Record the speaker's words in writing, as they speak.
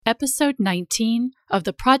episode 19 of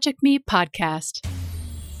the Project Me podcast.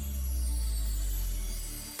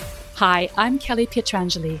 Hi, I'm Kelly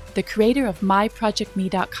Pietrangeli, the creator of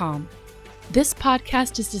myprojectme.com. This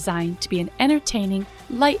podcast is designed to be an entertaining,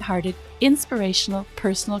 lighthearted, inspirational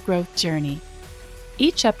personal growth journey.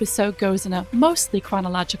 Each episode goes in a mostly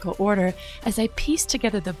chronological order as I piece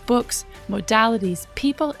together the books, modalities,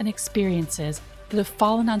 people, and experiences that have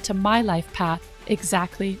fallen onto my life path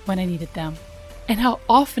exactly when I needed them. And how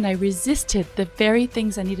often I resisted the very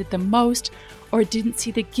things I needed the most or didn't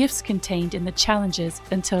see the gifts contained in the challenges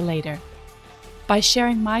until later. By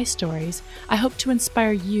sharing my stories, I hope to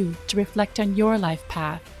inspire you to reflect on your life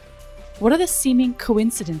path. What are the seeming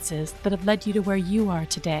coincidences that have led you to where you are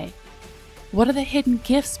today? What are the hidden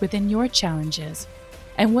gifts within your challenges?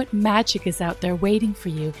 And what magic is out there waiting for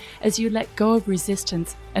you as you let go of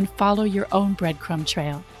resistance and follow your own breadcrumb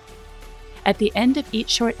trail? At the end of each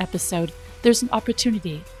short episode, there's an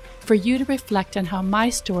opportunity for you to reflect on how my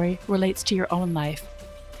story relates to your own life.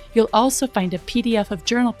 You'll also find a PDF of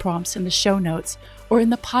journal prompts in the show notes or in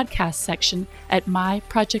the podcast section at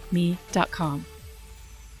myprojectme.com.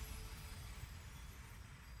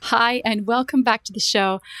 Hi, and welcome back to the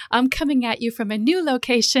show. I'm coming at you from a new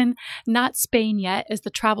location, not Spain yet, as the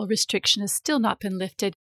travel restriction has still not been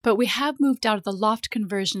lifted, but we have moved out of the loft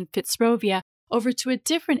conversion in Fitzrovia over to a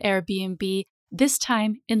different Airbnb, this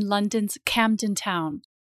time in London's Camden Town.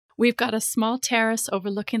 We've got a small terrace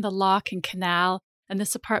overlooking the loch and canal, and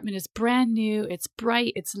this apartment is brand new, it's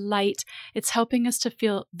bright, it's light, it's helping us to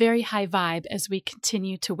feel very high vibe as we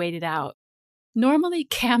continue to wait it out. Normally,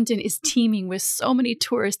 Camden is teeming with so many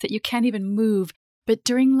tourists that you can't even move, but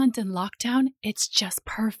during London lockdown, it's just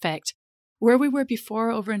perfect. Where we were before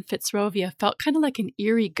over in Fitzrovia felt kind of like an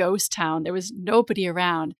eerie ghost town. There was nobody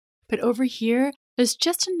around, but over here, there's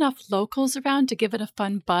just enough locals around to give it a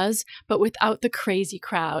fun buzz, but without the crazy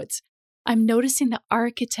crowds. I'm noticing the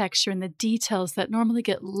architecture and the details that normally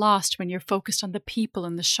get lost when you're focused on the people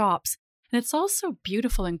and the shops, and it's also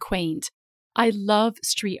beautiful and quaint. I love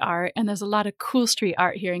street art, and there's a lot of cool street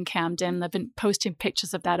art here in Camden. I've been posting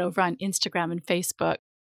pictures of that over on Instagram and Facebook.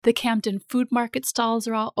 The Camden food market stalls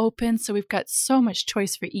are all open, so we've got so much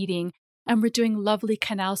choice for eating. And we're doing lovely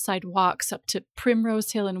canal side walks up to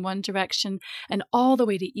Primrose Hill in one direction and all the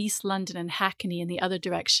way to East London and Hackney in the other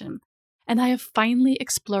direction. And I have finally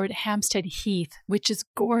explored Hampstead Heath, which is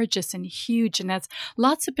gorgeous and huge and has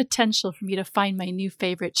lots of potential for me to find my new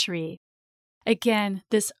favorite tree. Again,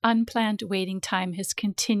 this unplanned waiting time has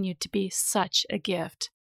continued to be such a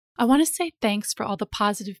gift. I want to say thanks for all the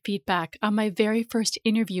positive feedback on my very first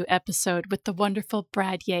interview episode with the wonderful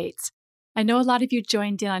Brad Yates. I know a lot of you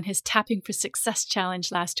joined in on his Tapping for Success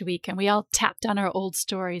challenge last week, and we all tapped on our old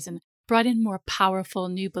stories and brought in more powerful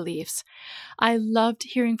new beliefs. I loved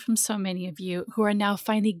hearing from so many of you who are now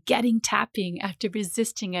finally getting tapping after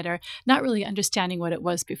resisting it or not really understanding what it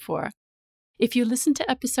was before. If you listened to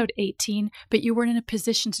episode 18, but you weren't in a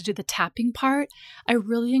position to do the tapping part, I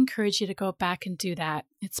really encourage you to go back and do that.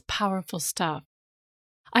 It's powerful stuff.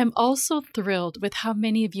 I'm also thrilled with how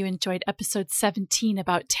many of you enjoyed episode 17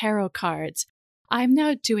 about tarot cards. I'm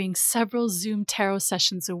now doing several Zoom tarot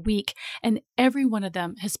sessions a week, and every one of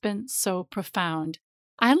them has been so profound.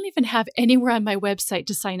 I don't even have anywhere on my website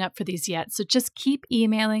to sign up for these yet, so just keep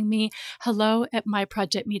emailing me,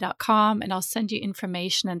 hello@myprojectme.com, and I'll send you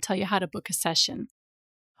information and tell you how to book a session.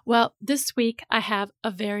 Well, this week I have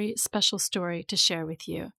a very special story to share with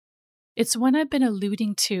you. It's one I've been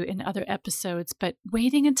alluding to in other episodes, but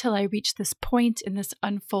waiting until I reach this point in this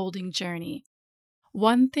unfolding journey.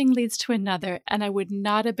 One thing leads to another, and I would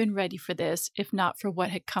not have been ready for this if not for what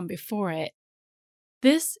had come before it.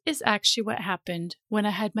 This is actually what happened when I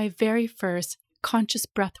had my very first conscious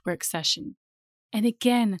breathwork session. And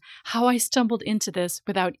again, how I stumbled into this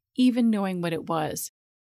without even knowing what it was.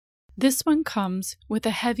 This one comes with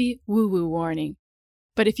a heavy woo-woo warning.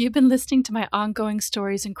 But if you've been listening to my ongoing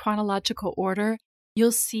stories in chronological order,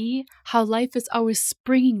 you'll see how life is always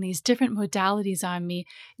springing these different modalities on me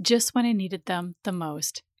just when I needed them the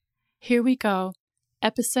most. Here we go,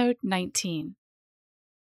 episode 19.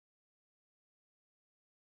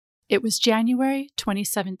 It was January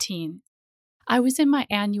 2017. I was in my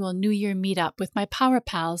annual New Year meetup with my power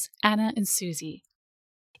pals, Anna and Susie.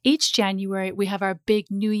 Each January, we have our big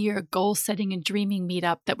New Year goal-setting and dreaming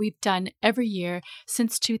meetup that we've done every year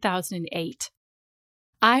since 2008.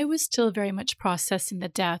 I was still very much processing the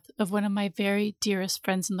death of one of my very dearest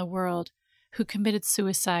friends in the world who committed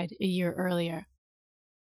suicide a year earlier.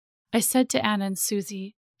 I said to Anna and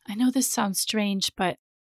Susie, I know this sounds strange, but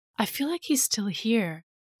I feel like he's still here.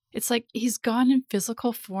 It's like he's gone in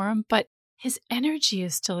physical form, but his energy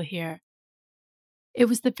is still here. It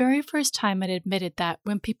was the very first time I'd admitted that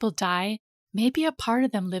when people die, maybe a part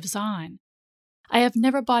of them lives on. I have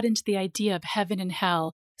never bought into the idea of heaven and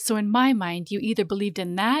hell, so in my mind, you either believed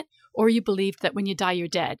in that or you believed that when you die, you're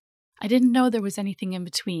dead. I didn't know there was anything in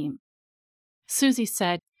between. Susie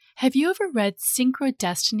said, "Have you ever read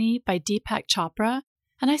Synchrodestiny by Deepak Chopra?"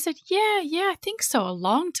 And I said, yeah, I think so, a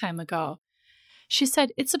long time ago. She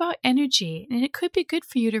said, "It's about energy, and it could be good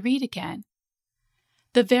for you to read again."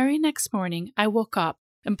 The very next morning, I woke up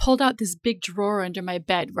and pulled out this big drawer under my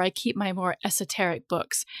bed where I keep my more esoteric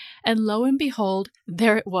books, and lo and behold,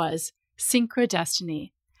 there it was,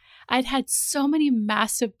 Synchrodestiny. I'd had so many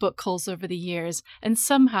massive book holes over the years, and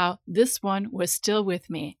somehow this one was still with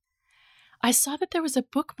me. I saw that there was a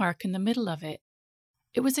bookmark in the middle of it.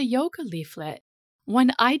 It was a yoga leaflet,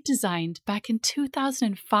 one I'd designed back in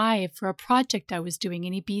 2005 for a project I was doing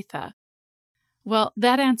in Ibiza. Well,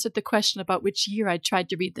 that answered the question about which year I'd tried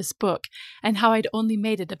to read this book and how I'd only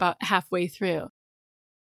made it about halfway through.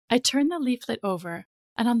 I turned the leaflet over,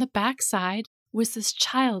 and on the back side was this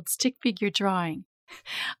child's stick figure drawing.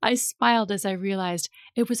 I smiled as I realized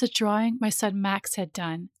it was a drawing my son Max had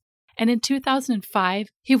done, and in 2005,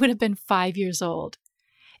 he would have been 5 years old.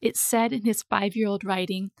 It said in his 5-year-old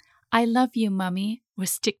writing, "I love you, Mummy," with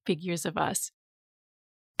stick figures of us.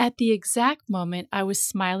 At the exact moment I was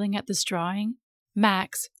smiling at this drawing,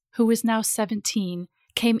 Max, who was now 17,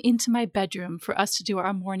 came into my bedroom for us to do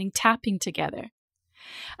our morning tapping together.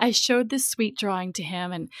 I showed this sweet drawing to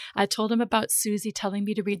him, and I told him about Susie telling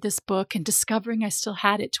me to read this book and discovering I still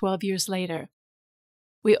had it 12 years later.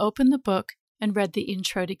 We opened the book and read the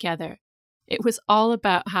intro together. It was all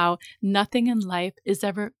about how nothing in life is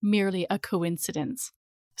ever merely a coincidence.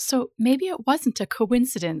 So maybe it wasn't a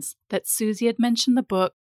coincidence that Susie had mentioned the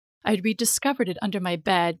book, I'd rediscovered it under my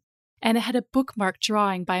bed, and it had a bookmark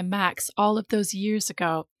drawing by Max all of those years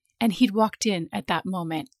ago, and he'd walked in at that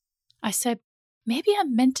moment. I said, "Maybe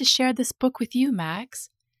I'm meant to share this book with you, Max."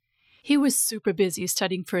 He was super busy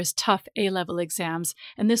studying for his tough A-level exams,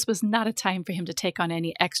 and this was not a time for him to take on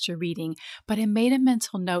any extra reading, but I made a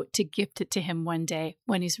mental note to gift it to him one day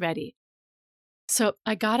when he's ready. So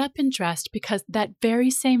I got up and dressed because that very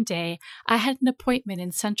same day, I had an appointment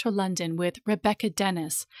in central London with Rebecca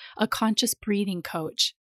Dennis, a conscious breathing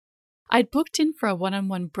coach. I'd booked in for a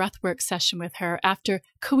one-on-one breathwork session with her after,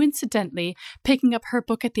 coincidentally, picking up her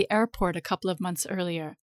book at the airport a couple of months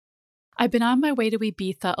earlier. I'd been on my way to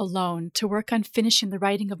Ibiza alone to work on finishing the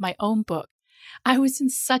writing of my own book. I was in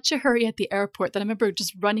such a hurry at the airport that I remember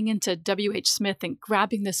just running into W.H. Smith and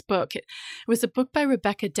grabbing this book. It was a book by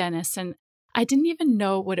Rebecca Dennis, and I didn't even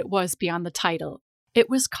know what it was beyond the title. It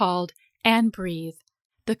was called And Breathe,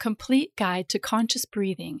 The Complete Guide to Conscious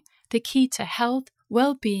Breathing, the Key to Health,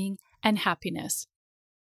 Well-Being, and Happiness.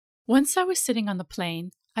 Once I was sitting on the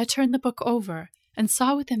plane, I turned the book over and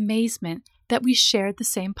saw with amazement that we shared the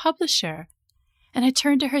same publisher. And I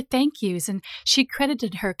turned to her thank yous, and she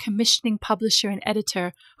credited her commissioning publisher and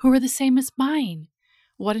editor, who were the same as mine.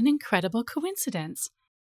 What an incredible coincidence.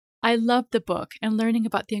 I loved the book and learning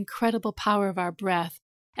about the incredible power of our breath,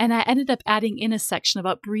 and I ended up adding in a section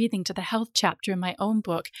about breathing to the health chapter in my own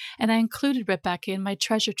book, and I included Rebecca in my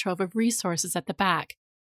treasure trove of resources at the back.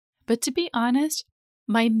 But to be honest,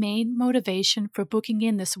 my main motivation for booking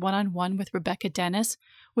in this one-on-one with Rebecca Dennis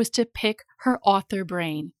was to pick her author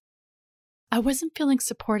brain. I wasn't feeling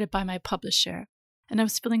supported by my publisher, and I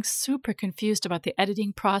was feeling super confused about the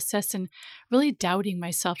editing process and really doubting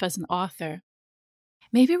myself as an author.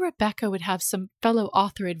 Maybe Rebecca would have some fellow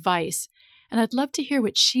author advice, and I'd love to hear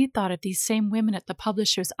what she thought of these same women at the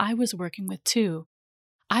publishers I was working with too.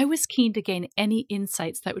 I was keen to gain any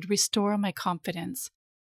insights that would restore my confidence.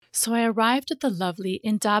 So I arrived at the lovely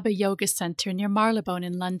Indaba Yoga Center near Marylebone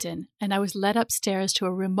in London, and I was led upstairs to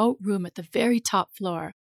a remote room at the very top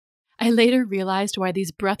floor. I later realized why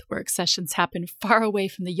these breathwork sessions happened far away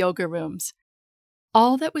from the yoga rooms.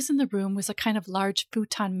 All that was in the room was a kind of large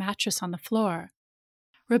futon mattress on the floor.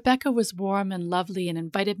 Rebecca was warm and lovely and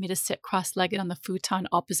invited me to sit cross-legged on the futon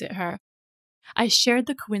opposite her. I shared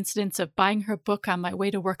the coincidence of buying her book on my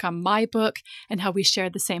way to work on my book and how we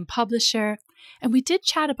shared the same publisher. And we did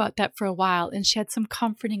chat about that for a while, and she had some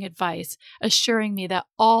comforting advice, assuring me that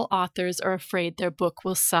all authors are afraid their book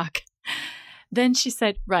will suck. Then she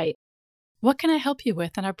said, "Right, what can I help you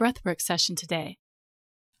with in our breathwork session today?"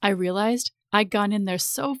 I realized I'd gone in there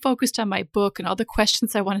so focused on my book and all the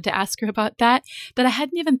questions I wanted to ask her about that I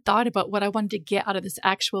hadn't even thought about what I wanted to get out of this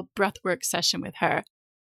actual breathwork session with her.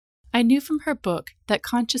 I knew from her book that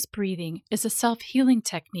conscious breathing is a self-healing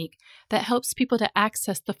technique that helps people to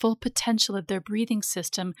access the full potential of their breathing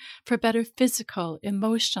system for better physical,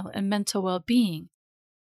 emotional, and mental well-being.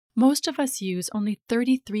 Most of us use only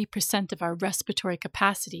 33% of our respiratory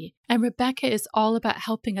capacity, and Rebecca is all about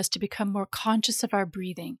helping us to become more conscious of our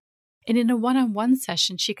breathing. And in a one-on-one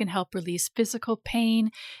session, she can help release physical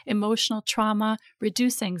pain, emotional trauma,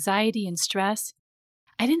 reduce anxiety and stress.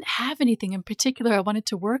 I didn't have anything in particular I wanted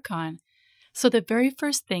to work on. So the very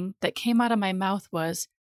first thing that came out of my mouth was,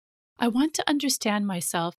 I want to understand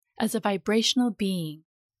myself as a vibrational being.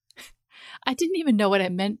 I didn't even know what I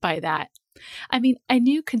meant by that. I mean, I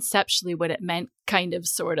knew conceptually what it meant, kind of,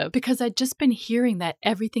 sort of, because I'd just been hearing that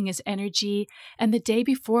everything is energy. And the day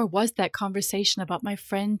before was that conversation about my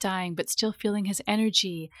friend dying, but still feeling his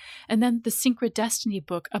energy. And then the Synchrodestiny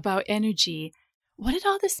book about energy. What did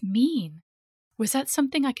all this mean? Was that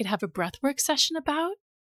something I could have a breathwork session about?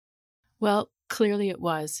 Well, clearly it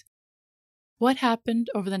was. What happened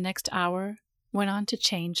over the next hour went on to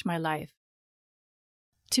change my life.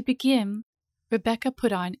 To begin, Rebecca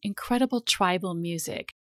put on incredible tribal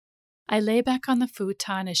music. I lay back on the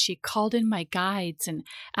futon as she called in my guides and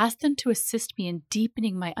asked them to assist me in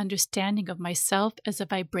deepening my understanding of myself as a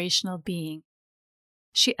vibrational being.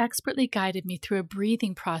 She expertly guided me through a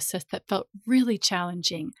breathing process that felt really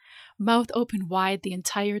challenging. Mouth open wide the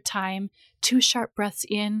entire time, 2 sharp breaths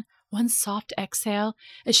in, 1 soft exhale,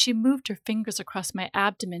 as she moved her fingers across my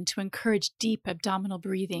abdomen to encourage deep abdominal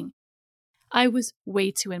breathing. I was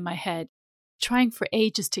way too in my head, trying for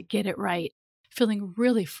ages to get it right, feeling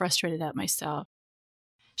really frustrated at myself.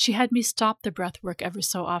 She had me stop the breath work ever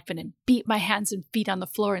so often and beat my hands and feet on the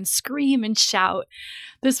floor and scream and shout.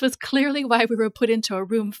 This was clearly why we were put into a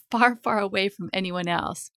room far, far away from anyone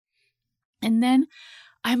else. And then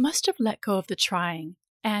I must have let go of the trying,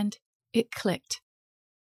 and it clicked.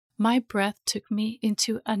 My breath took me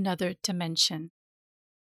into another dimension.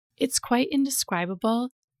 It's quite indescribable,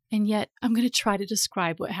 and yet I'm going to try to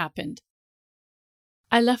describe what happened.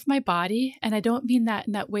 I left my body, and I don't mean that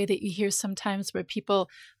in that way that you hear sometimes where people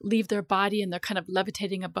leave their body and they're kind of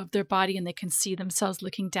levitating above their body and they can see themselves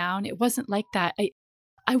looking down. It wasn't like that.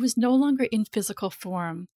 I was no longer in physical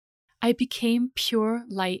form. I became pure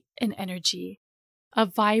light and energy, a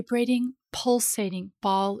vibrating, pulsating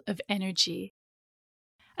ball of energy.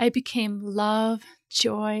 I became love,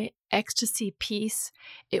 joy, ecstasy, peace.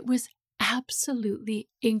 It was absolutely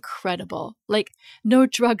incredible. Like, no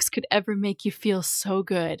drugs could ever make you feel so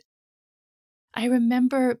good. I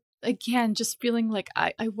remember, again, just feeling like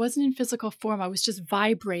I wasn't in physical form. I was just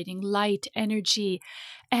vibrating, light, energy.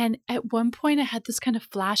 And at one point, I had this kind of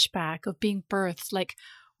flashback of being birthed, like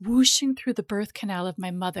whooshing through the birth canal of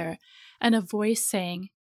my mother, and a voice saying,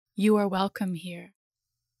 "You are welcome here.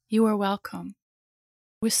 You are welcome."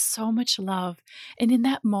 With so much love. And in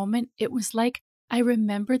that moment, it was like I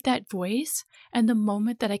remembered that voice and the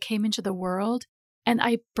moment that I came into the world, and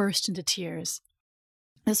I burst into tears.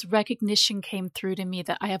 This recognition came through to me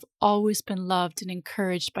that I have always been loved and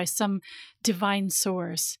encouraged by some divine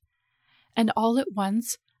source. And all at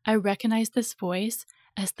once, I recognized this voice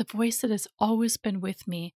as the voice that has always been with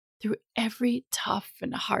me through every tough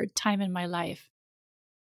and hard time in my life.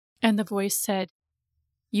 And the voice said,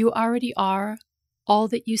 "You already are all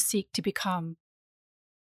that you seek to become.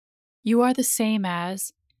 You are the same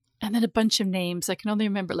as," and then a bunch of names. I can only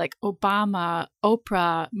remember like Obama,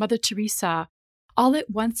 Oprah, Mother Teresa. All at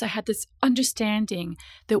once, I had this understanding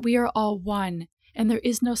that we are all one and there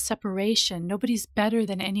is no separation. Nobody's better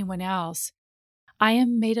than anyone else. I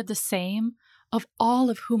am made of the same of all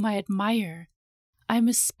of whom I admire. I'm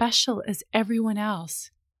as special as everyone else.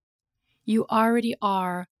 You already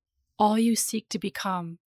are all you seek to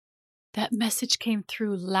become. That message came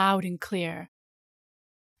through loud and clear.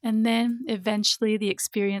 And then eventually the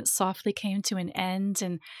experience softly came to an end,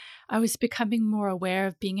 and I was becoming more aware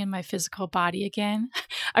of being in my physical body again.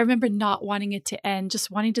 I remember not wanting it to end, just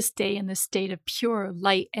wanting to stay in this state of pure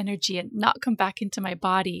light energy and not come back into my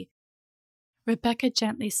body. Rebecca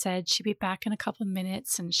gently said she'd be back in a couple of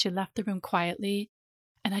minutes, and she left the room quietly.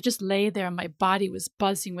 And I just lay there and my body was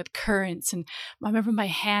buzzing with currents. And I remember my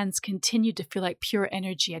hands continued to feel like pure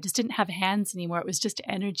energy. I just didn't have hands anymore. It was just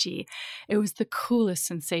energy. It was the coolest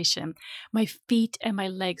sensation. My feet and my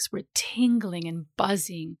legs were tingling and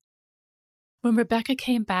buzzing. When Rebecca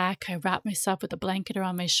came back, I wrapped myself with a blanket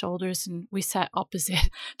around my shoulders and we sat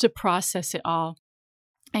opposite to process it all.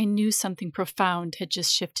 I knew something profound had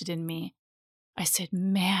just shifted in me. I said,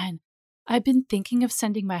 "Man, I've been thinking of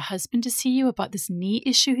sending my husband to see you about this knee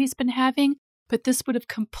issue he's been having, but this would have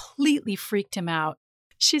completely freaked him out."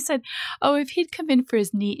 She said, "Oh, if he'd come in for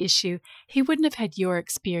his knee issue, he wouldn't have had your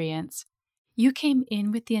experience. You came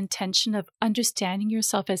in with the intention of understanding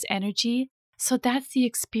yourself as energy, so that's the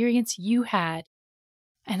experience you had."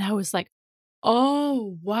 And I was like,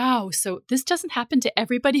 Oh, wow. So this doesn't happen to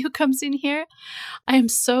everybody who comes in here. I am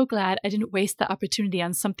so glad I didn't waste the opportunity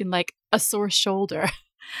on something like a sore shoulder.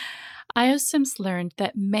 I have since learned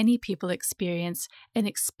that many people experience an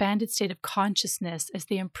expanded state of consciousness as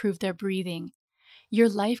they improve their breathing. Your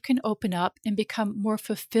life can open up and become more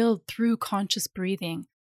fulfilled through conscious breathing.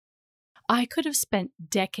 I could have spent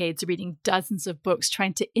decades reading dozens of books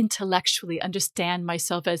trying to intellectually understand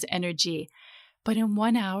myself as energy, but in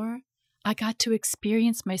 1 hour, I got to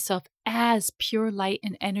experience myself as pure light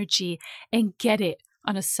and energy and get it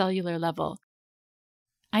on a cellular level.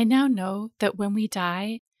 I now know that when we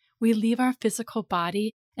die, we leave our physical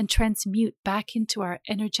body and transmute back into our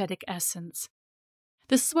energetic essence.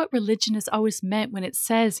 This is what religion has always meant when it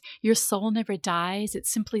says your soul never dies, it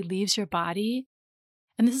simply leaves your body.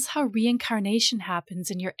 And this is how reincarnation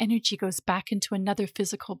happens and your energy goes back into another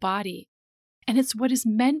physical body. And it's what is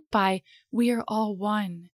meant by we are all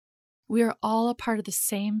one. We are all a part of the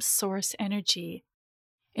same source energy.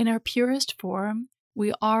 In our purest form,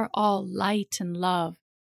 we are all light and love.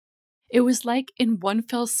 It was like in one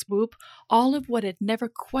fell swoop, all of what had never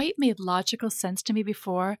quite made logical sense to me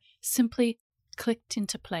before simply clicked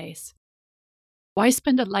into place. Why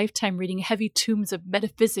spend a lifetime reading heavy tomes of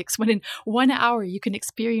metaphysics when in 1 hour you can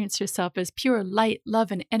experience yourself as pure light,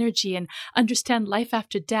 love, and energy and understand life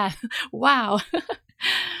after death? Wow!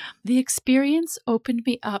 The experience opened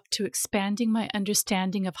me up to expanding my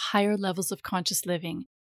understanding of higher levels of conscious living,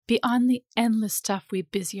 beyond the endless stuff we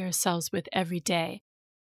busy ourselves with every day.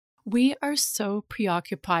 We are so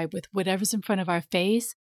preoccupied with whatever's in front of our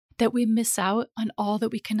face that we miss out on all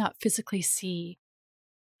that we cannot physically see.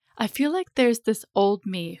 I feel like there's this old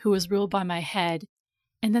me who is ruled by my head,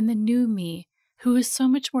 and then the new me who is so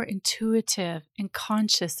much more intuitive and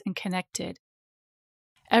conscious and connected.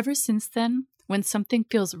 Ever since then, when something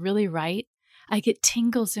feels really right, I get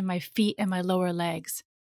tingles in my feet and my lower legs.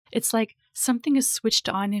 It's like something is switched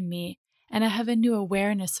on in me, and I have a new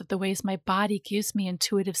awareness of the ways my body gives me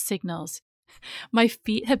intuitive signals. My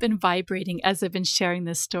feet have been vibrating as I've been sharing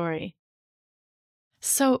this story.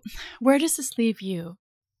 So, where does this leave you?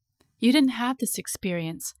 You didn't have this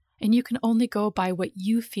experience, and you can only go by what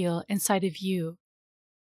you feel inside of you.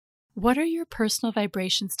 What are your personal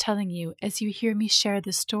vibrations telling you as you hear me share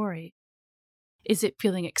this story? Is it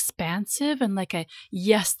feeling expansive and like a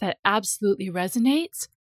yes that absolutely resonates?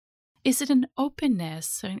 Is it an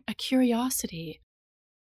openness, a curiosity?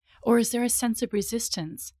 Or is there a sense of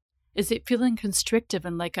resistance? Is it feeling constrictive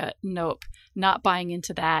and like a nope, not buying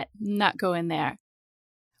into that, not going there?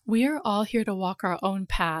 We are all here to walk our own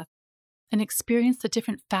path and experience the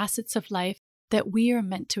different facets of life that we are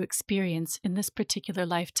meant to experience in this particular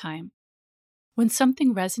lifetime. When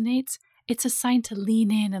something resonates, it's a sign to lean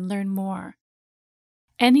in and learn more.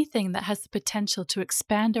 Anything that has the potential to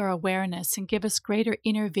expand our awareness and give us greater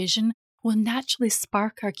inner vision will naturally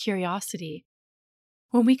spark our curiosity.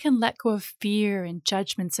 When we can let go of fear and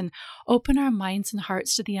judgments and open our minds and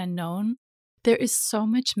hearts to the unknown, there is so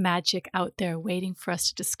much magic out there waiting for us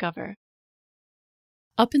to discover.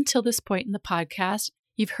 Up until this point in the podcast,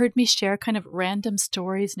 you've heard me share kind of random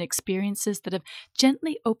stories and experiences that have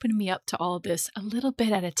gently opened me up to all of this a little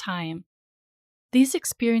bit at a time. These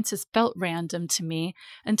experiences felt random to me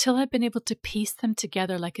until I've been able to piece them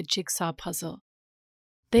together like a jigsaw puzzle.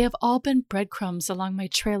 They have all been breadcrumbs along my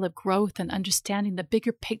trail of growth and understanding the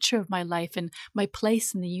bigger picture of my life and my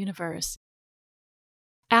place in the universe.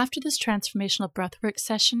 After this transformational breathwork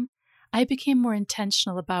session, I became more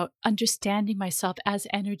intentional about understanding myself as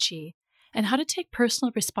energy and how to take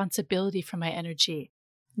personal responsibility for my energy,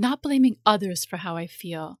 not blaming others for how I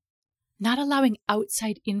feel, not allowing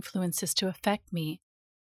outside influences to affect me,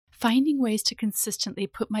 finding ways to consistently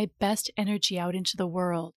put my best energy out into the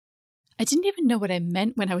world. I didn't even know what I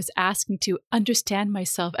meant when I was asking to understand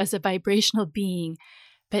myself as a vibrational being,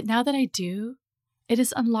 but now that I do, it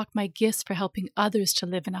has unlocked my gifts for helping others to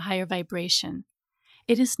live in a higher vibration.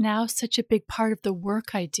 It is now such a big part of the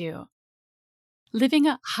work I do. Living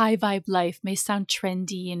a high vibe life may sound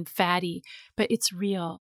trendy and fatty, but it's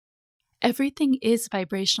real. Everything is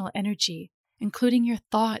vibrational energy, including your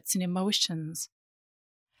thoughts and emotions.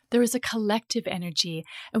 There is a collective energy,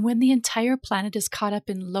 and when the entire planet is caught up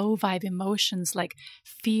in low vibe emotions like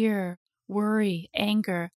fear, worry,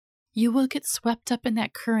 anger, you will get swept up in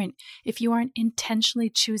that current if you aren't intentionally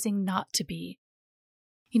choosing not to be.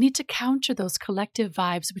 You need to counter those collective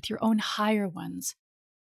vibes with your own higher ones.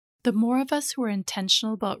 The more of us who are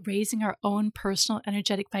intentional about raising our own personal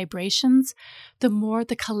energetic vibrations, the more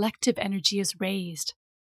the collective energy is raised.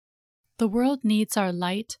 The world needs our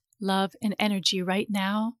light, love, and energy right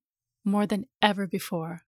now more than ever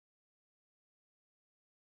before.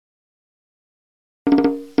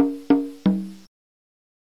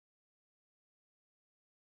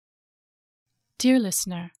 Dear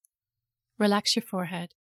listener, relax your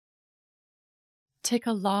forehead. Take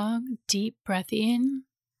a long, deep breath in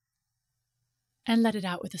and let it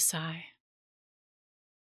out with a sigh.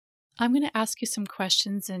 I'm going to ask you some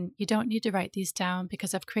questions, and you don't need to write these down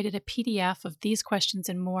because I've created a PDF of these questions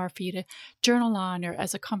and more for you to journal on or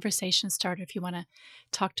as a conversation starter if you want to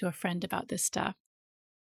talk to a friend about this stuff.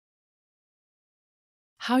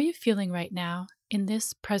 How are you feeling right now in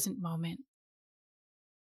this present moment?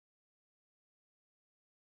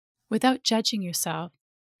 Without judging yourself,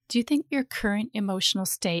 do you think your current emotional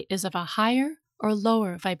state is of a higher or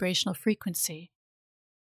lower vibrational frequency?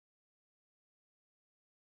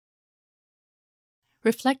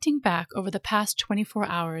 Reflecting back over the past 24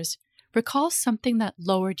 hours, recall something that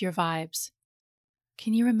lowered your vibes.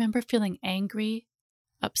 Can you remember feeling angry,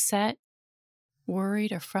 upset,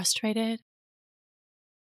 worried, or frustrated?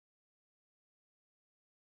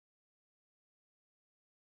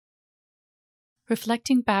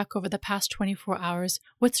 Reflecting back over the past 24 hours,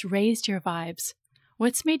 what's raised your vibes?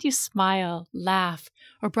 What's made you smile, laugh,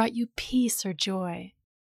 or brought you peace or joy?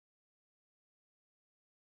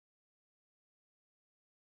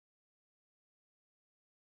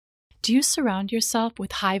 Do you surround yourself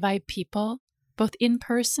with high vibe people, both in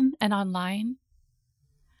person and online?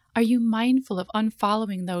 Are you mindful of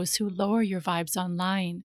unfollowing those who lower your vibes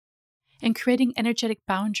online and creating energetic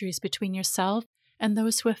boundaries between yourself and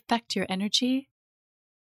those who affect your energy?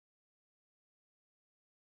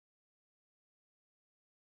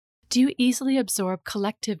 Do you easily absorb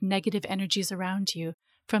collective negative energies around you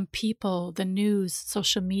from people, the news,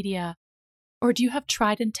 social media, or do you have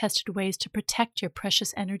tried and tested ways to protect your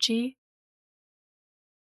precious energy?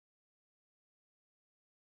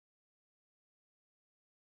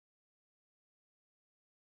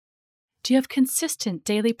 Do you have consistent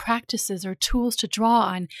daily practices or tools to draw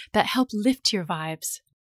on that help lift your vibes?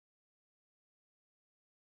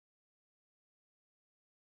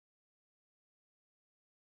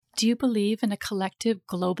 Do you believe in a collective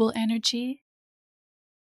global energy?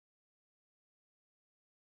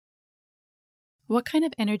 What kind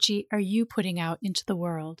of energy are you putting out into the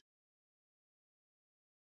world?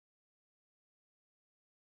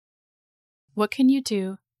 What can you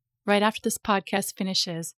do right after this podcast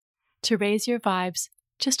finishes to raise your vibes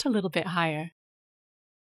just a little bit higher?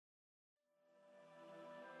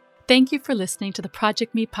 Thank you for listening to the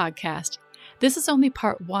Project Me podcast. This is only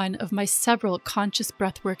part one of my several conscious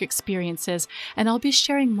breathwork experiences, and I'll be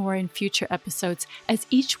sharing more in future episodes as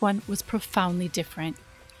each one was profoundly different.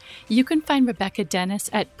 You can find Rebecca Dennis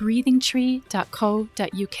at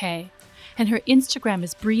breathingtree.co.uk, and her Instagram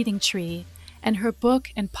is breathingtree, and her book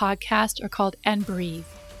and podcast are called And Breathe.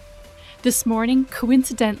 This morning,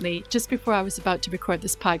 coincidentally, just before I was about to record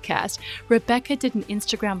this podcast, Rebecca did an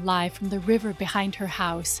Instagram live from the river behind her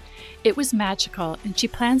house. It was magical, and she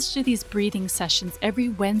plans to do these breathing sessions every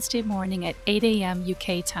Wednesday morning at 8 a.m.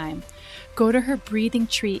 UK time. Go to her Breathing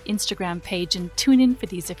Tree Instagram page and tune in for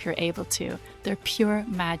these if you're able to. They're pure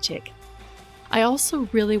magic. I also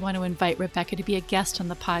really want to invite Rebecca to be a guest on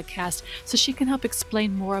the podcast so she can help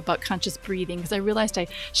explain more about conscious breathing, because I realized I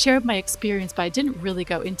shared my experience, but I didn't really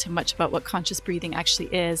go into much about what conscious breathing actually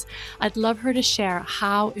is. I'd love her to share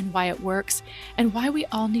how and why it works and why we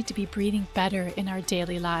all need to be breathing better in our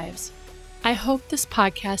daily lives. I hope this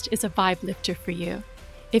podcast is a vibe lifter for you.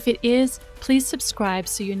 If it is, please subscribe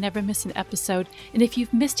so you never miss an episode. And if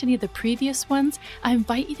you've missed any of the previous ones, I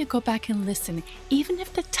invite you to go back and listen, even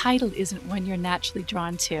if the title isn't one you're naturally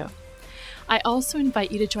drawn to. I also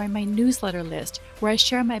invite you to join my newsletter list, where I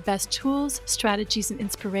share my best tools, strategies, and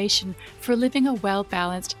inspiration for living a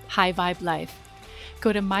well-balanced, high-vibe life.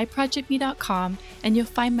 Go to myprojectme.com and you'll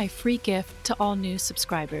find my free gift to all new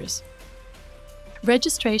subscribers.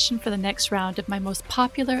 Registration for the next round of my most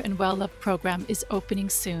popular and well-loved program is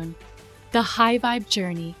opening soon. The High Vibe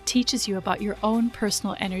Journey teaches you about your own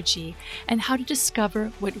personal energy and how to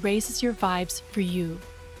discover what raises your vibes for you.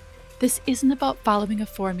 This isn't about following a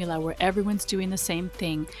formula where everyone's doing the same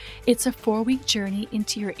thing. It's a 4-week journey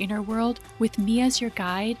into your inner world with me as your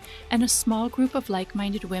guide and a small group of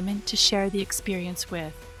like-minded women to share the experience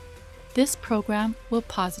with. This program will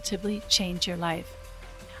positively change your life.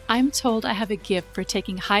 I'm told I have a gift for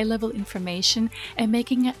taking high-level information and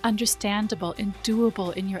making it understandable and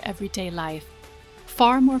doable in your everyday life.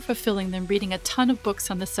 Far more fulfilling than reading a ton of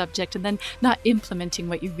books on the subject and then not implementing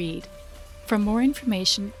what you read. For more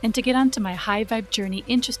information and to get onto my High Vibe Journey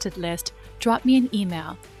interested list, drop me an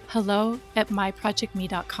email,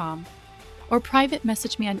 hello@myprojectme.com, or private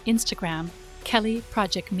message me on Instagram, Kelly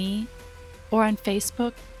Project Me, or on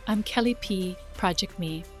Facebook, I'm Kelly P. Project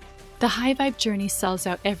Me. The High Vibe Journey sells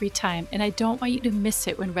out every time, and I don't want you to miss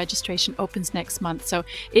it when registration opens next month. So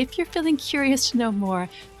if you're feeling curious to know more,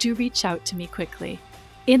 do reach out to me quickly.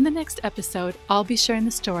 In the next episode, I'll be sharing the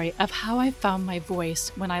story of how I found my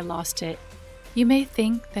voice when I lost it. You may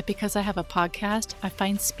think that because I have a podcast, I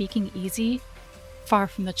find speaking easy. Far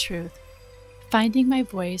from the truth. Finding my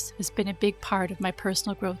voice has been a big part of my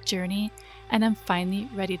personal growth journey, and I'm finally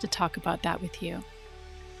ready to talk about that with you.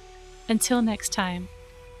 Until next time,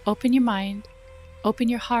 open your mind, open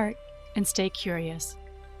your heart, and stay curious.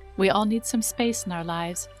 We all need some space in our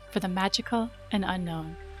lives for the magical and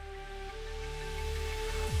unknown.